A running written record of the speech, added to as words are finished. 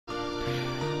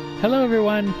Hello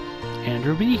everyone,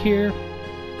 Andrew B here,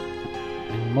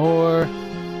 and more,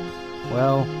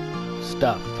 well,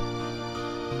 stuff.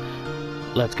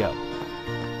 Let's go.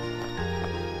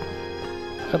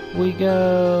 Up we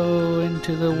go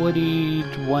into the woody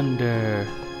wonder.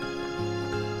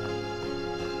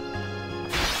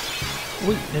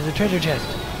 Wait, there's a treasure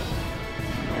chest.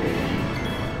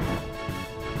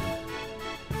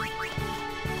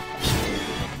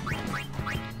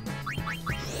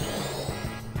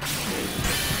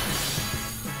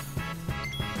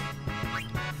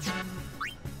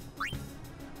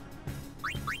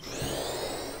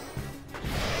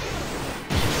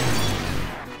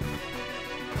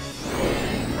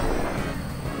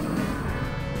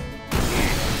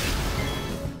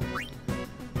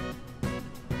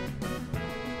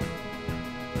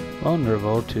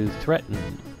 Vulnerable to threaten,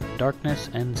 darkness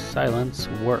and silence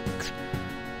work.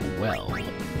 Well,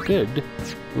 good.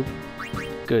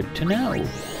 Good to know.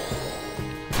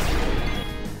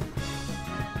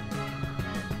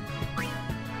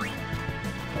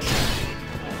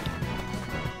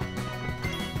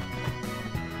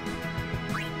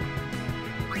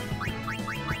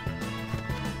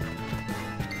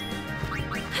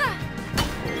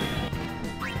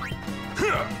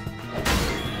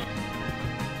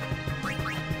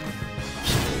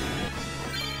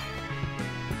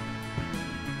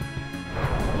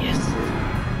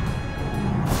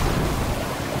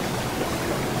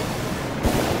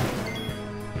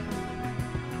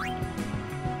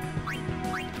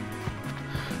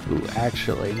 Ooh,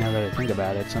 actually, now that I think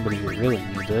about it, somebody who really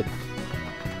needs it.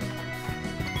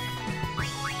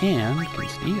 And can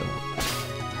steal.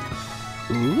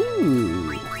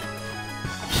 Ooh!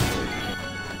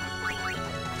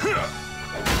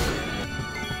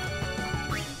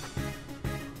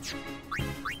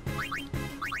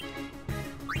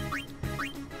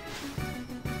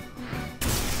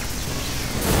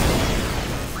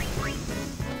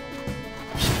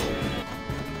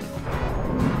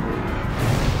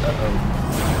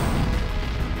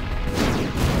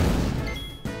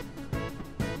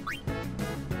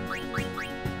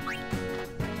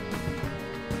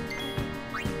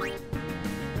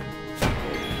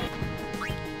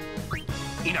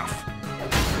 Enough.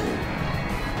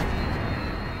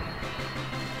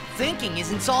 Thinking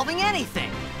isn't solving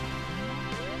anything.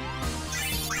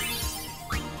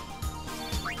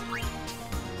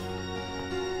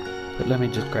 But let me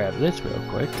just grab this real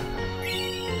quick.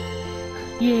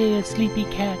 Yeah, a sleepy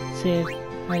cat, Sith.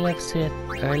 I love Sith.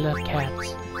 I love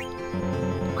cats.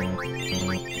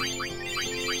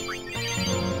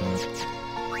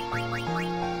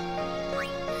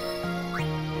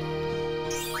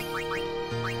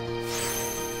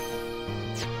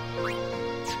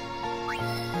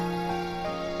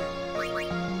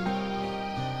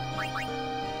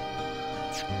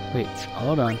 Wait,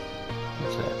 hold on.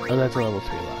 What's that? Oh, that's a level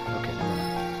 3 lock. Okay, never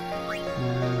mind.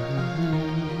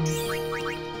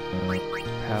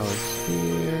 Power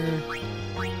sphere.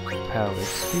 Power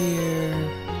sphere.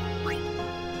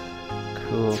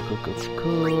 Cool.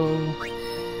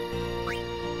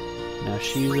 Now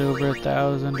she's over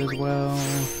 1,000 as well.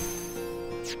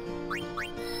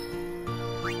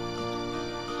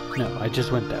 No, I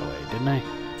just went that way, didn't I?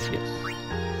 Yes.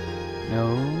 No,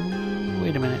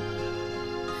 wait a minute.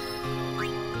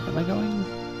 Am I going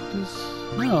this?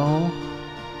 No.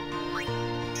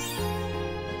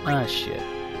 Ah, shit.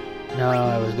 No,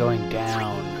 I was going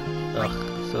down. Ugh,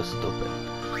 so stupid.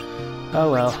 Oh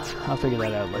well, I'll figure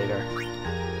that out later.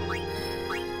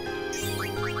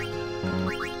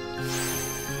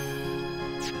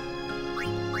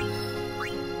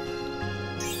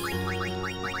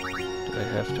 Do I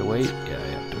have to wait? Yeah, I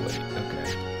have to wait. Okay.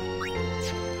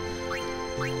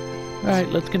 Alright,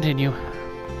 let's continue.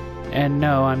 And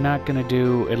no, I'm not gonna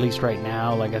do, at least right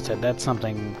now, like I said, that's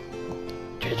something...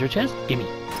 Treasure chest? Gimme.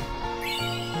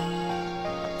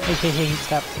 Hey,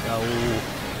 stop. Oh.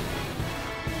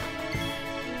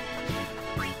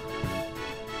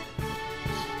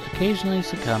 Occasionally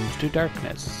succumbs to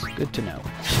darkness. Good to know.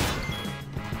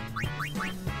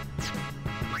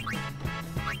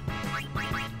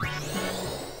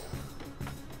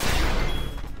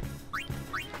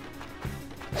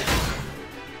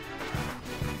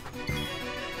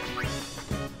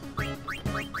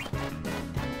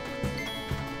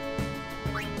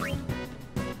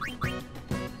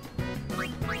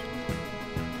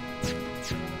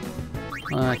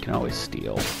 I can always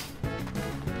steal.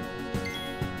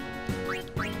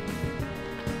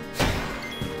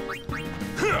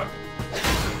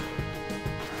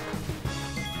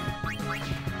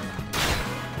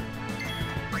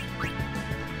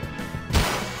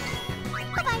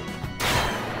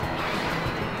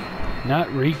 Not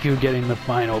Riku getting the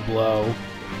final blow.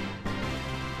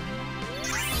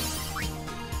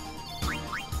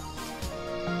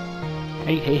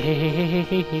 Hey, hey, hey, hey, hey, hey,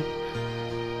 hey, hey.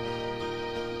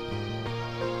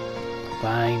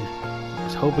 Fine. I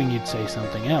was hoping you'd say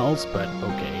something else, but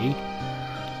okay.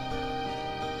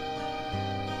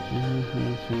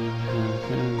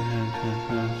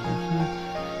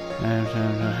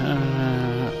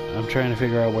 I'm trying to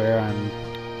figure out where I'm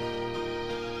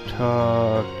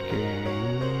talking.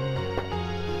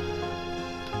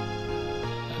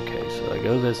 Okay, so I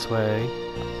go this way.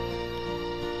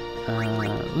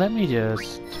 Let me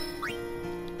just...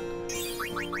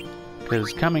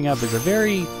 Because coming up is a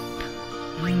very...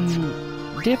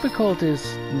 difficult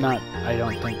is not, I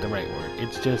don't think, the right word.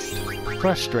 It's just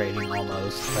frustrating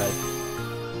almost, but...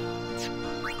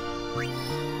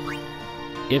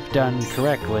 if done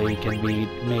correctly, can be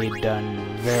made done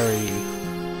very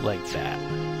like that.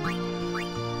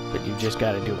 But you just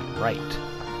gotta do it right.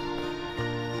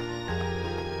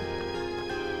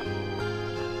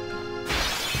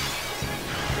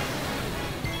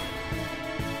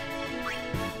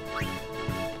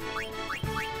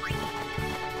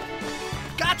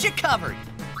 Got you covered.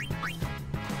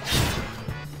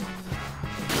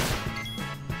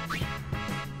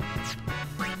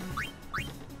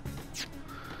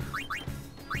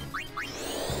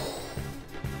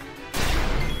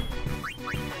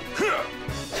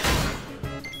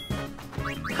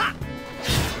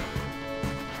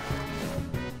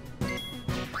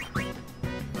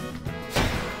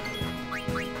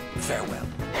 Farewell.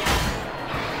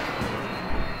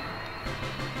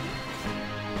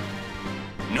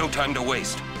 No time to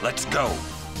waste. Let's go.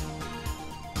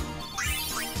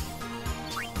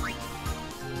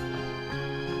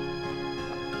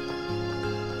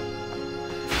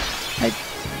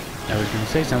 I was going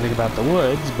to say something about the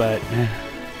woods, but...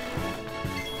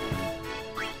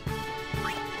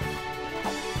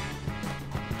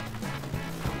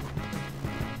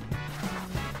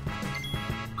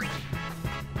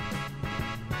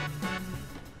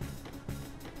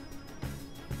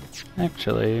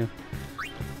 actually...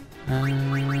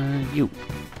 you.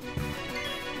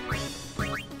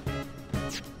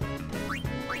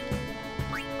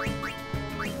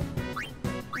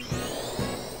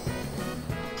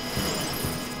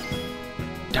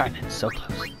 Darn it, so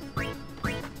close.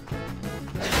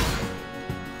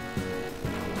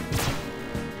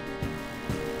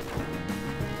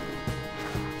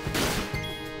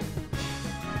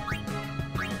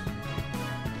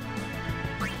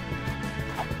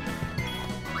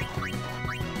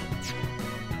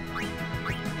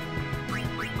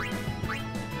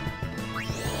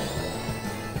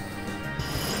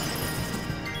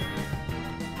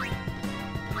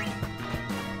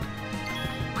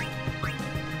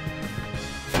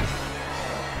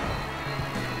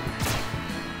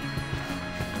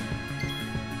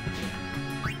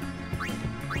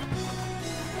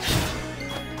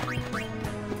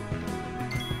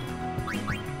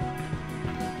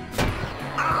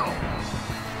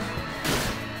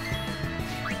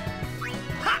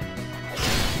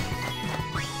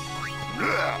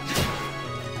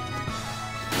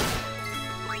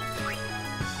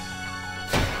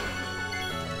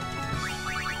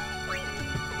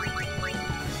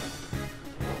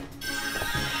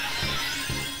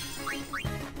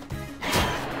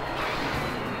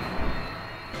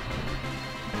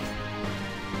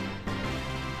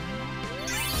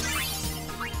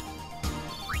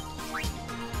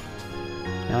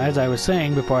 Now, as I was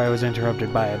saying before I was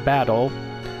interrupted by a battle,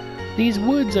 these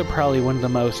woods are probably one of the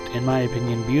most, in my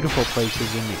opinion, beautiful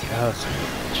places in the... oh, son of a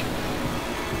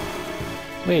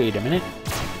bitch. Wait a minute.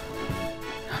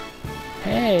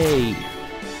 Hey!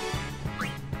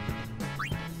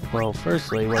 Well,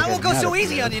 firstly, we're I won't go getting out so of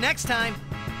easy here. on you next time.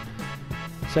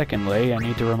 Secondly, I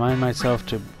need to remind myself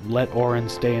to let Auron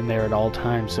stay in there at all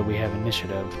times so we have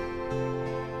initiative.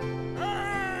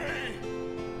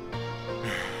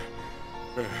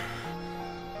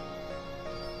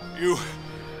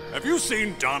 Have you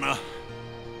seen Donna?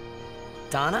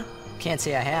 Donna? Can't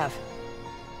say I have.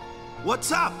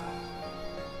 What's up?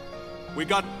 We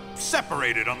got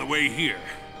separated on the way here.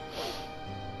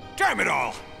 Damn it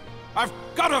all! I've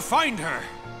got to find her!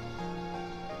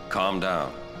 Calm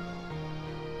down.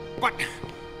 But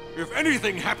if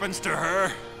anything happens to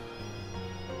her...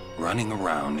 Running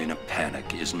around in a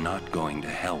panic is not going to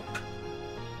help.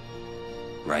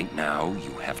 Right now,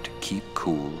 you have to keep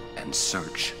cool and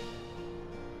search.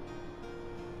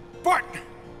 But...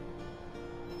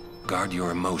 Guard your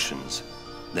emotions,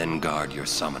 then guard your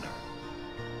summoner.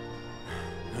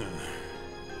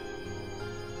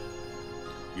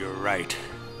 You're right.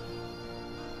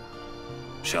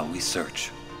 Shall we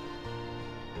search?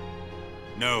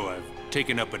 No, I've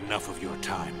taken up enough of your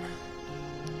time.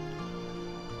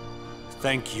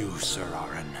 Thank you, Sir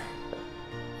Aaron.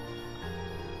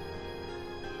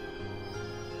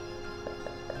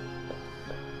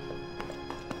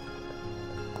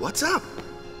 What's up?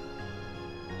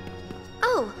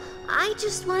 Oh, I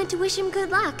just wanted to wish him good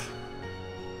luck.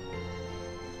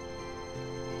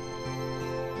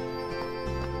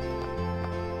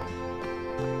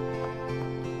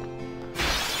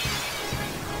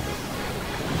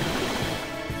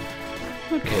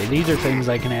 Okay, these are things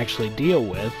I can actually deal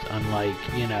with, unlike,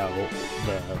 you know,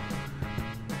 the...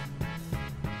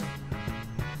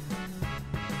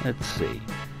 Let's see.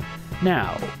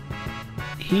 Now,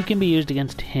 he can be used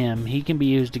against him, he can be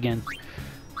used against...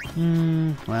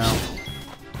 well...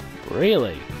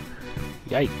 Really?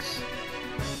 Yikes.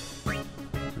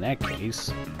 In that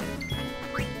case...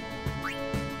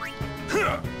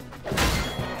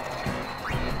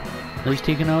 At least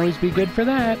he can always be good for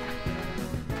that.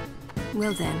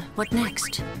 Well then, what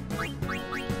next?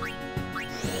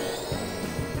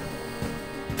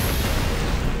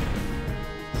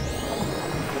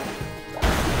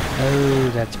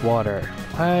 Oh, that's water.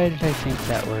 Why did I think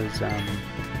that was, wow.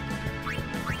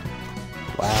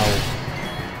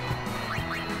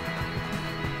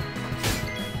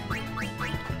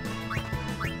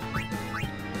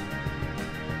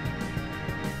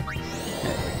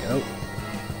 There we go.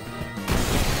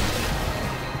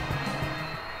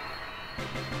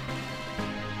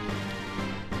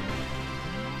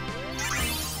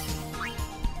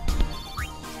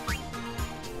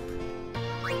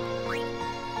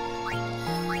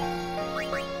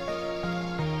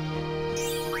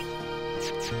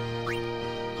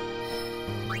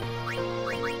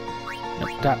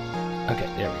 Stop. Okay,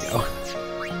 there we go.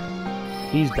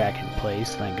 He's back in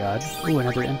place, thank God. Ooh,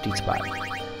 another empty spot.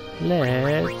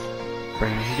 Let's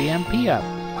bring the MP up.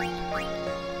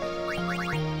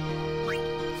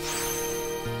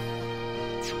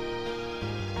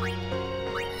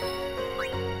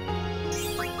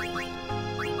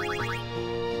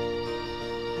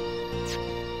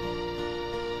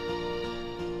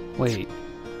 Wait.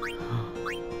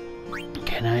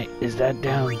 Can I... Is that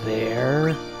down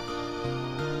there?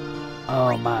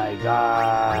 Oh my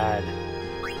God.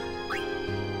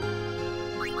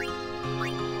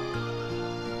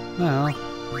 Well,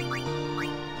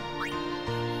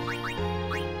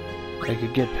 I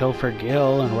could get Pilfer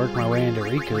Gill and work my way into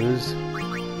Riku's.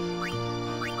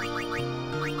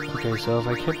 Okay, so if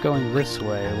I kept going this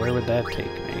way, where would that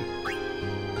take me?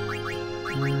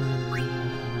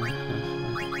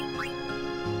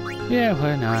 Yeah,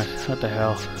 why not? What the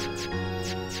hell?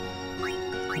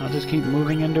 I'll just keep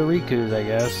moving into Riku's, I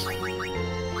guess.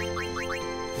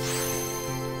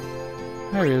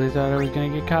 I really thought I was gonna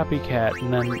get Copycat,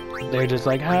 and then they're just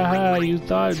like, haha, you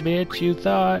thought, bitch, you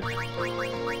thought.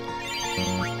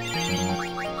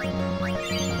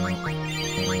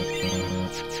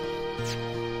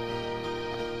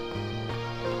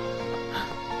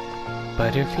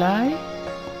 Butterfly?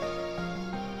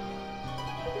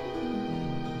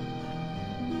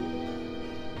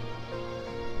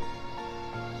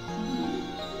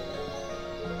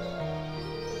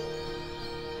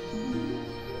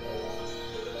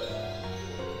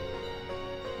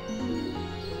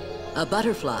 A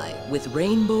butterfly with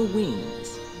rainbow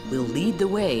wings will lead the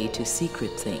way to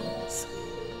secret things.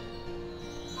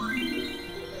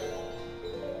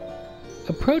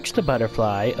 Approach the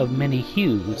butterfly of many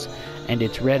hues, and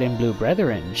its red and blue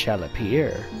brethren shall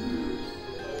appear.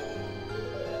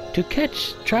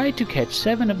 Try to catch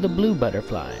 7 of the blue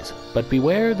butterflies, but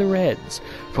beware the reds,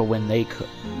 for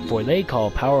they call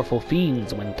powerful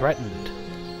fiends when threatened.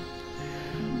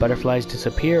 Butterflies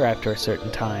disappear after a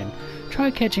certain time. Try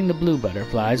catching the blue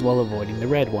butterflies while avoiding the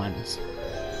red ones.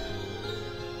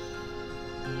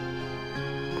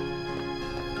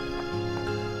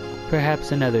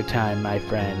 Perhaps another time, my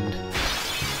friend.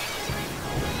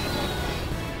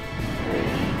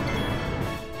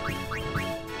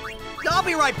 I'll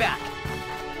be right back.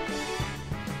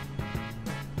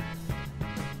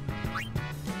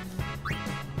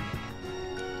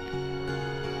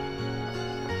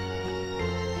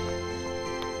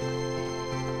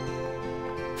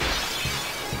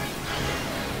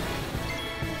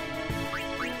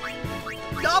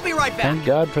 I'll be right back. Thank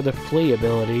God for the flee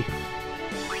ability.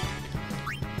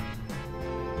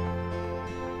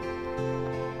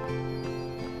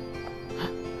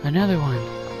 Another one.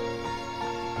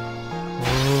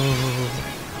 Whoa.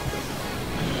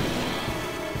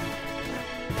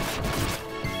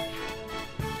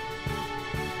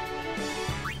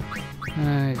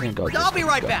 I think I'll be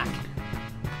right back.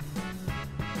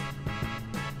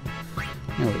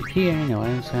 No wait here, no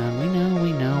item sound. We know,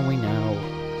 we know, we know.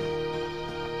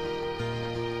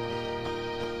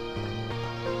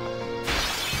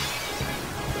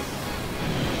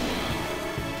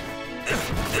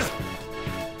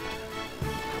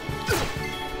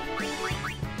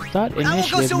 Thought I won't go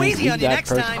initiative so meant easy we on you got next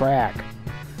first time. crack.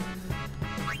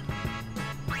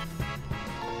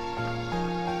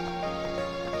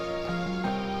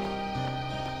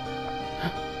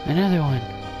 Another one.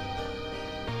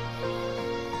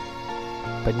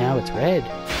 But now it's red,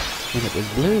 and it was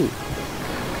blue.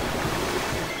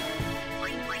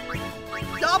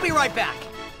 I'll be right back.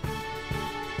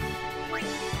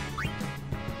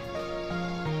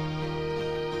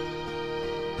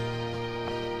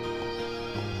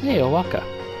 Hey, Owaka.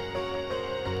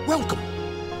 Welcome!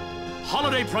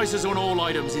 Holiday prices on all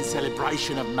items in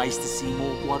celebration of Maester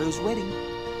Seymour Guado's wedding.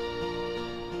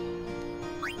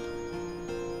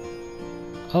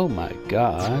 Oh my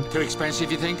god. Too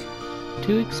expensive, you think?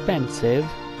 Too expensive.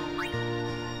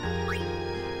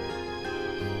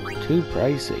 Too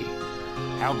pricey.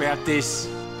 How about this?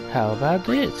 How about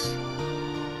this?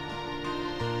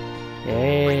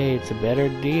 Hey, it's a better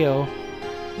deal.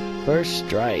 First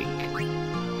strike.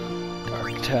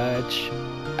 Dark touch.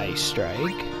 Ice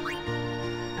strike.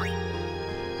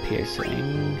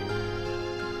 Piercing.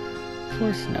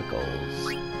 Force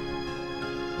knuckles.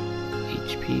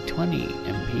 HP 20.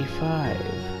 MP 5.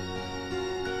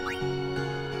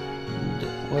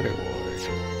 Water Ward.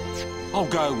 I'll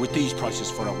go with these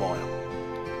prices for a while.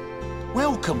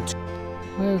 Welcome to...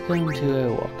 Welcome to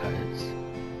Owaka's.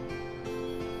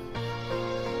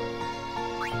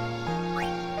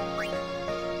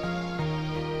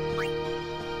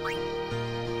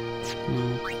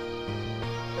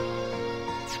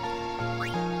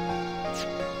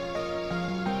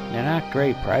 They're not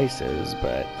great prices,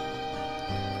 but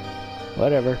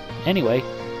whatever. Anyway,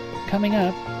 coming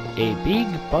up, a big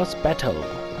boss battle.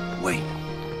 Wait.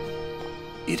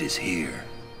 It is here.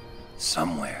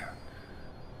 Somewhere.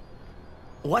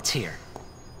 What's here?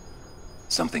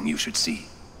 Something you should see.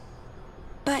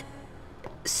 But,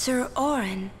 Sir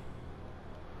Orin...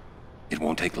 It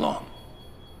won't take long.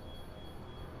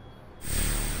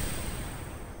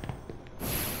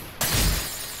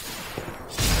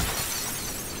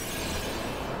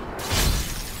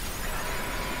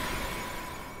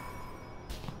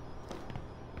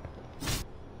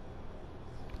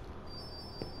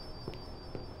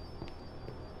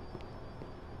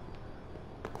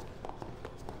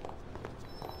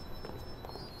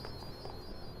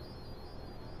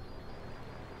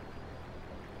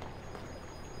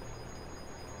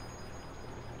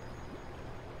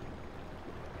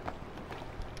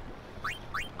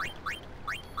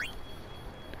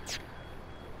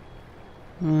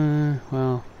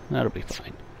 Well, that'll be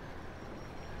fine.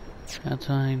 That's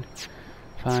fine.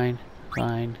 Fine.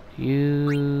 Fine.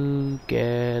 You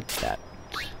get that.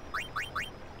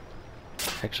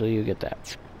 Actually, you get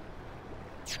that.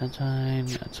 That's fine.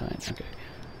 That's fine. Okay.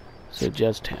 So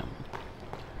just him.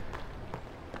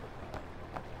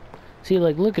 See,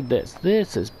 like, look at this.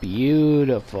 This is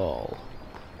beautiful.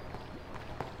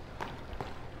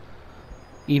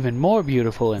 Even more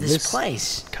beautiful in this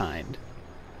place. kind.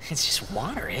 It's just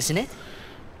water, isn't it?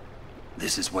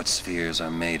 This is what spheres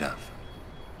are made of.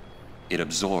 It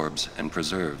absorbs and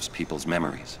preserves people's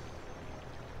memories.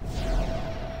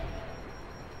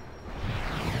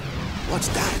 What's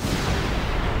that?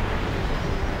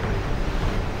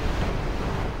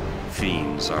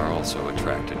 Fiends are also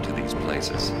attracted to these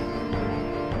places.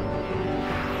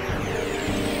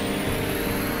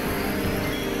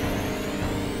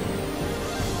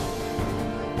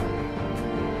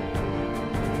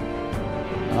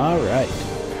 Alright.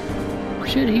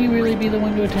 Should he really be the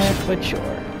one to attack? But sure.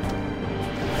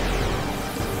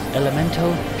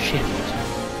 Elemental Shift.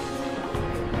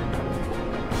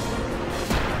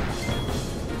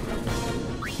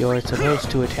 You're supposed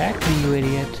to attack me, you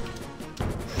idiot.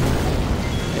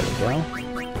 There we go.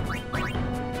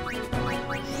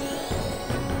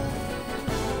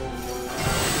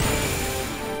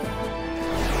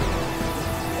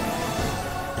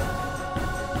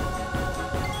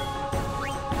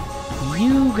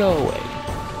 You go away.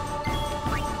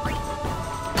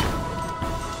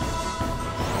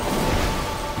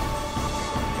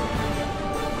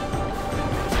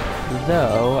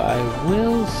 Though, I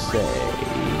will say...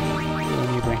 Let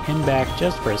me bring him back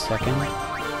just for a second.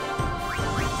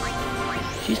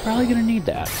 She's probably gonna need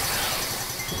that.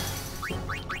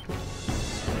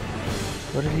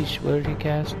 What did he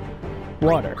cast?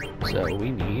 Water. So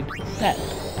we need that.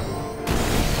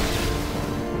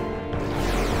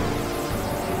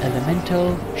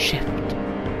 Elemental Shift.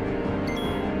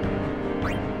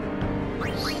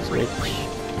 Switch.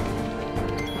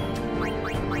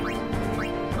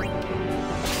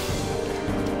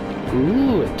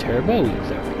 Ooh, a turbo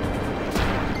ether.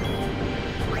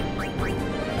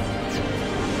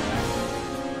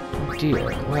 Oh dear.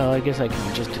 Well, I guess I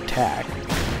can just attack.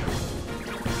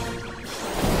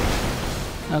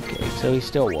 Okay, so he's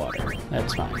still water.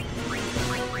 That's fine.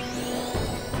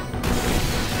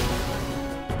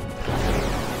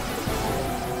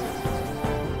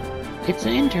 It's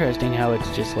interesting how it's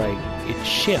just like, it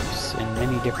shifts in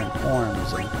many different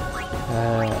forms. And,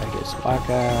 I guess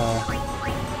Waka...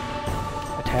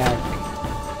 Attack.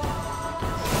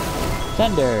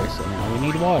 Thunder! So now we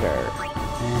need water.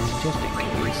 And just in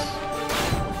case...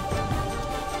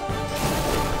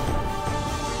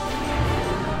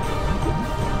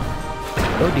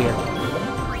 Oh dear.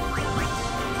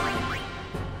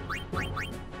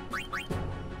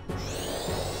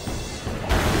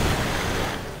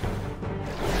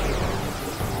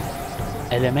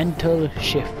 Elemental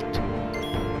Shift.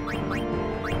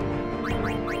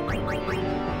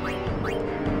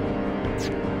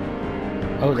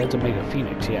 Oh, that's a Mega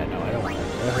Phoenix. Yeah, no, I don't want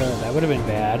that. That would have been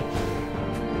bad.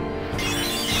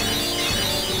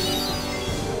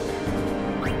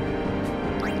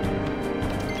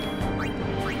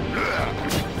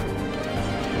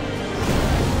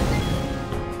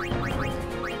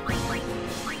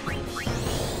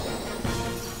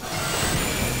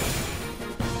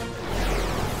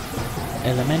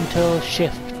 Elemental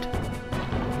Shift.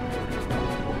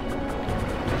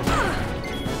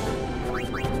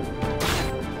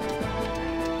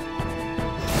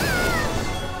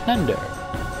 Thunder.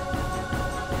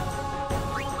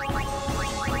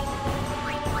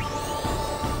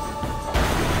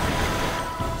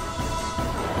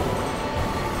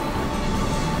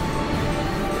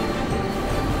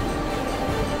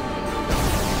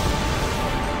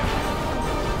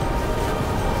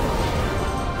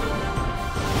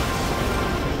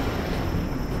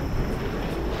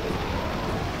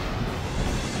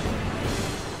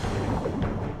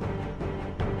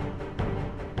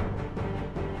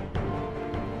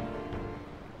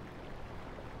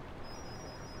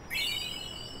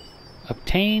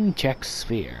 Obtain Check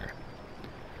Sphere.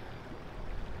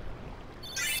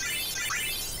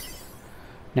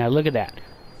 Now look at that.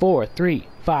 4, 3,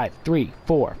 5, 3,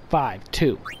 4, 5,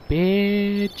 2.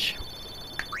 Bitch.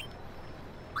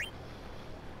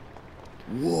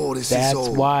 Whoa, this That's is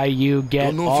old. why you get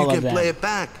Don't know all if you of can them. play it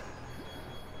back.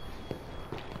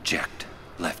 Jecht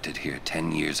left it here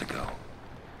 10 years ago.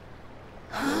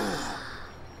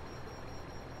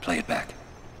 Play it back.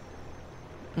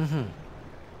 Mm-hmm.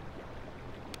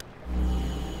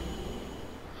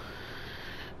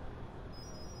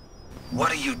 What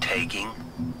are you taking?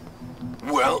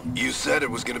 Well, you said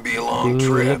it was gonna be a long Ooh,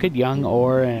 trip. look at young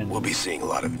Orin. We'll be seeing a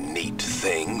lot of neat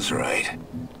things, right?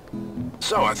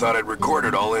 So I thought I'd record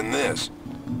it all in this.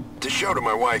 To show to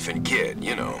my wife and kid,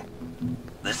 you know.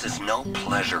 This is no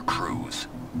pleasure cruise.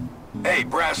 Hey,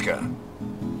 Braska.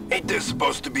 Ain't this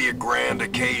supposed to be a grand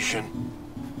occasion?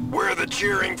 We're the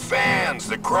cheering fans,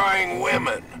 the crying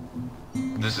women.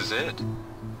 This is it.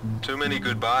 Too many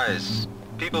goodbyes.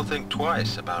 People think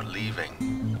twice about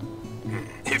leaving.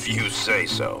 If you say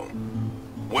so.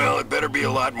 Well, it better be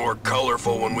a lot more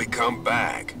colorful when we come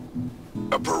back.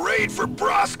 A parade for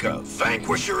Braska,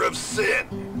 vanquisher of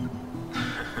sin.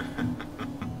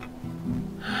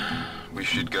 We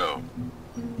should go.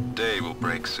 Day will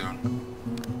break soon.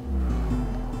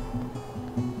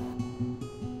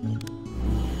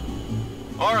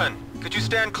 Orin, could you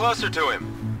stand closer to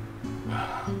him?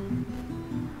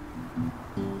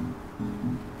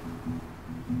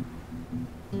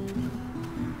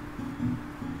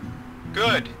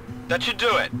 Good. That should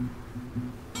do it.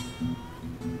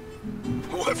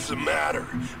 What's the matter?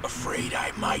 Afraid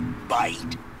I might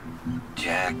bite?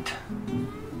 Jecht.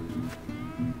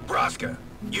 Braska,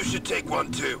 you should take one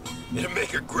too. It'll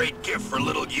make a great gift for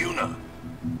little Yuna.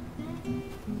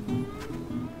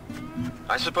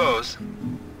 I suppose.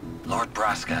 Lord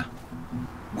Braska,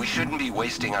 we shouldn't be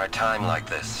wasting our time like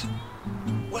this.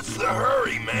 What's the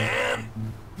hurry, man?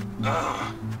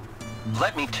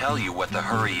 Let me tell you what the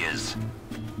hurry is.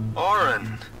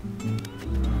 Orin.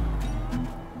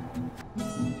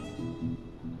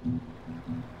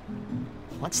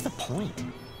 What's the point?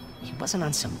 He wasn't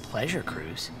on some pleasure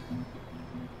cruise.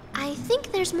 I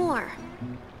think there's more.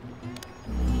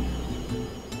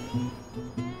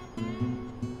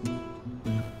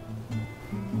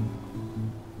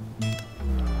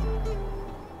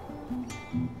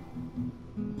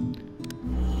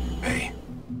 Hey,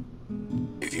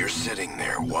 if you're sitting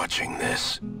there watching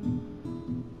this,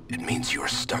 it means you're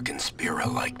stuck in Spira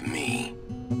like me.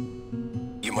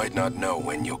 You You might not know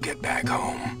when you'll get back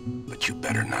home, but you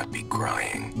better not be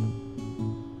crying.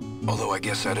 Although I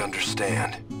guess I'd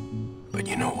understand. But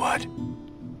you know what?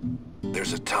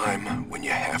 There's a time when you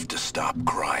have to stop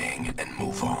crying and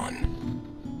move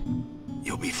on.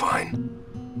 You'll be fine.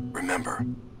 Remember,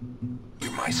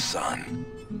 you're my son.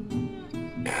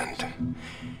 And,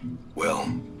 well,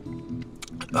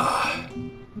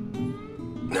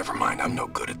 never mind, I'm no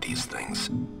good at these things.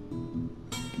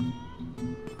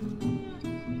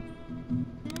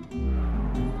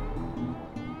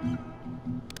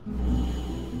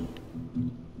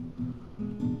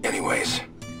 Anyways,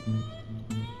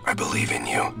 I believe in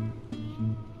you.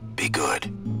 Be good.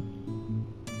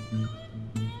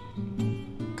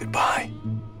 Goodbye.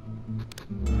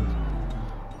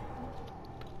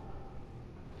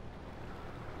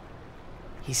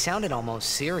 He sounded almost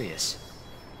serious,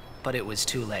 but it was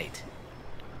too late.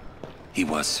 He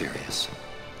was serious.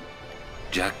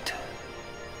 Jecht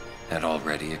had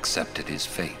already accepted his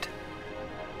fate.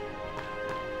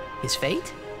 His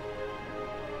fate?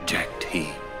 Jecht,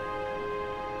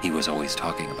 he was always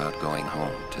talking about going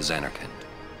home to Zanarkand.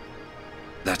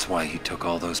 That's why he took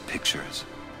all those pictures,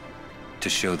 to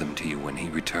show them to you when he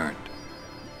returned.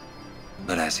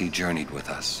 But as he journeyed with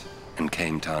us and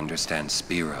came to understand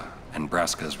Spira and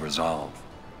Braska's resolve,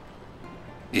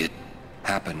 it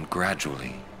happened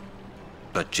gradually,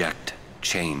 but Jecht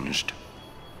changed.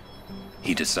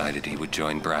 He decided he would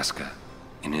join Braska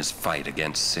in his fight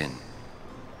against sin.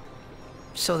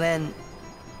 So then,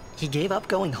 he gave up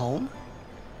going home?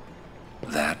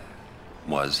 That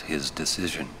was his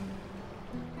decision.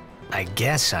 I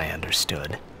guess I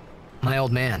understood. My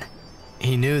old man,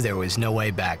 he knew there was no way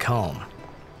back home,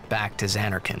 back to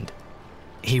Zanarkand.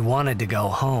 He wanted to go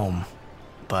home,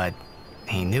 but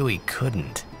he knew he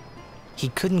couldn't. He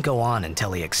couldn't go on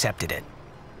until he accepted it.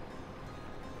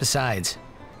 Besides,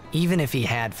 even if he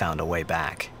had found a way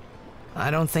back,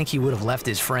 I don't think he would have left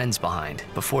his friends behind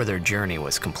before their journey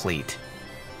was complete.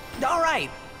 All right,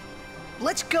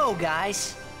 let's go,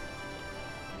 guys.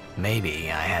 Maybe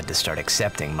I had to start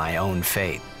accepting my own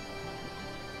fate.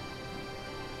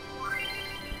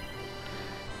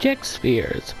 Jecht's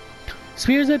spheres.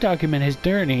 Spheres that document his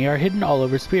journey are hidden all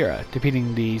over Spira.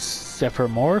 Defeating the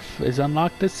Sephiromorph is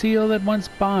unlocked the seal that once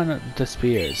bound the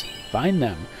spheres. Find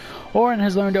them. Orin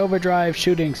has learned Overdrive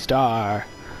Shooting Star.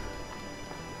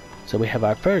 So we have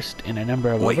our first in a number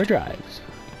of overdrives.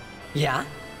 Yeah?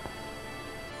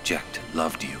 Jecht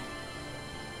loved you.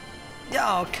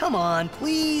 Oh, come on,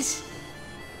 please.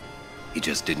 He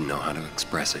just didn't know how to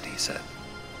express it, he said.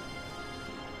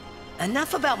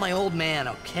 Enough about my old man,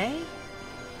 okay?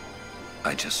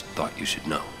 I just thought you should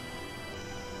know.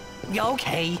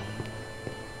 Okay.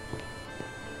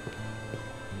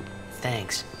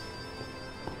 Thanks.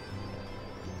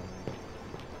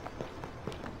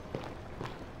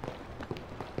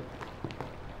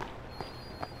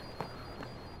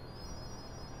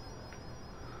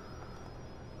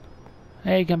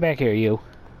 Hey, come back here, you.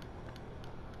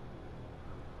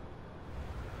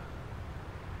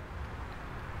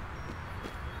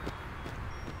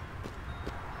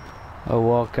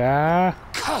 Walker.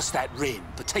 Curse that Rin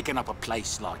for taking up a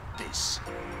place like this.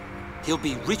 He'll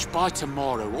be rich by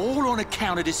tomorrow, all on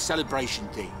account of this celebration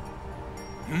thing.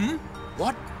 Hmm?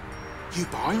 What? You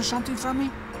buying something from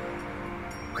me?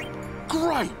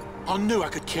 Great! I knew I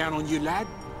could count on you, lad.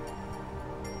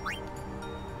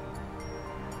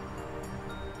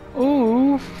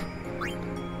 Oof.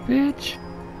 Bitch.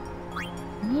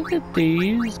 Look at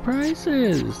these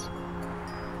prices.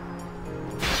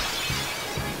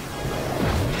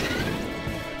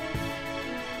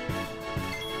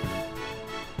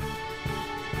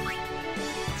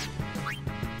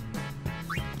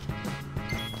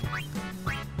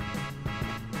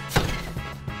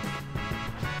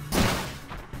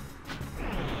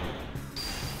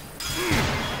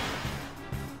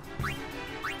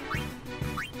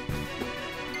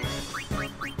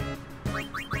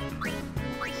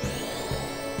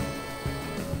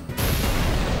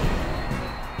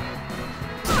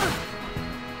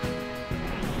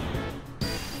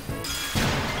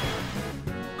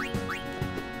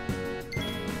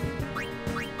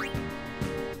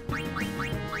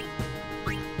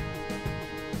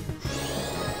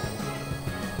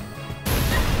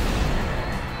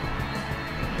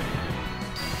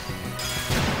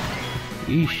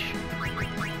 Eesh.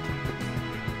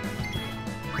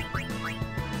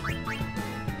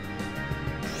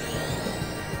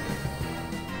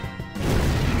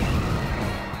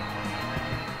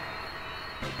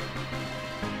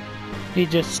 He's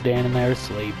just standing there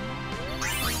asleep.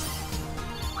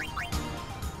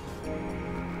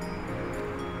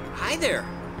 Hi there.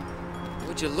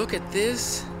 Would you look at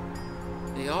this?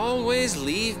 They always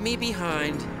leave me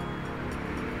behind.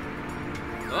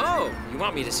 Oh, you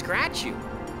want me to scratch you?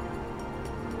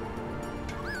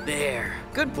 There,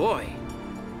 good boy.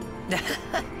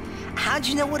 How'd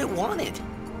you know what it wanted?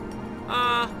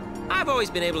 I've always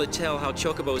been able to tell how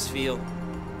chocobos feel.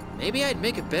 Maybe I'd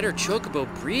make a better chocobo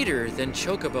breeder than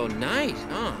chocobo knight,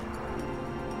 huh?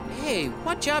 Hey,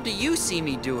 what job do you see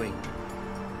me doing?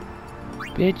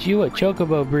 Bitch, you a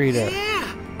chocobo breeder.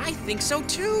 Yeah, I think so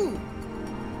too.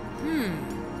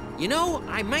 You know,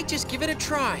 I might just give it a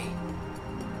try.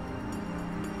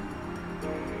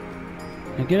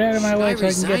 Now get out of my way so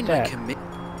I can get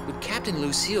that. Would Captain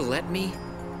Lucille let me?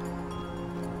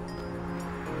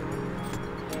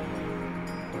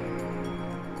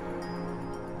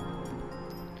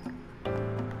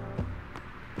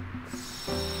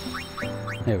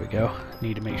 There we go.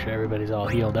 Need to make sure everybody's all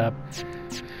healed up.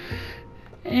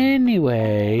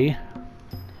 Anyway,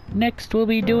 next we'll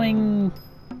be doing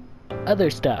other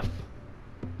stuff.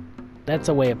 That's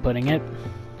a way of putting it.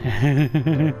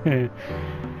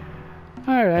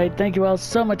 Alright, thank you all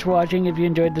so much for watching. If you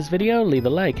enjoyed this video, leave a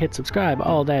like, hit subscribe,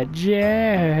 all that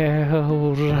jazz.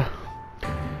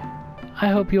 I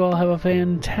hope you all have a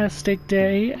fantastic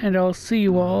day, and I'll see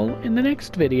you all in the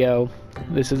next video.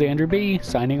 This is Andrew B,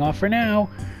 signing off for now.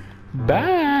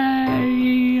 Bye!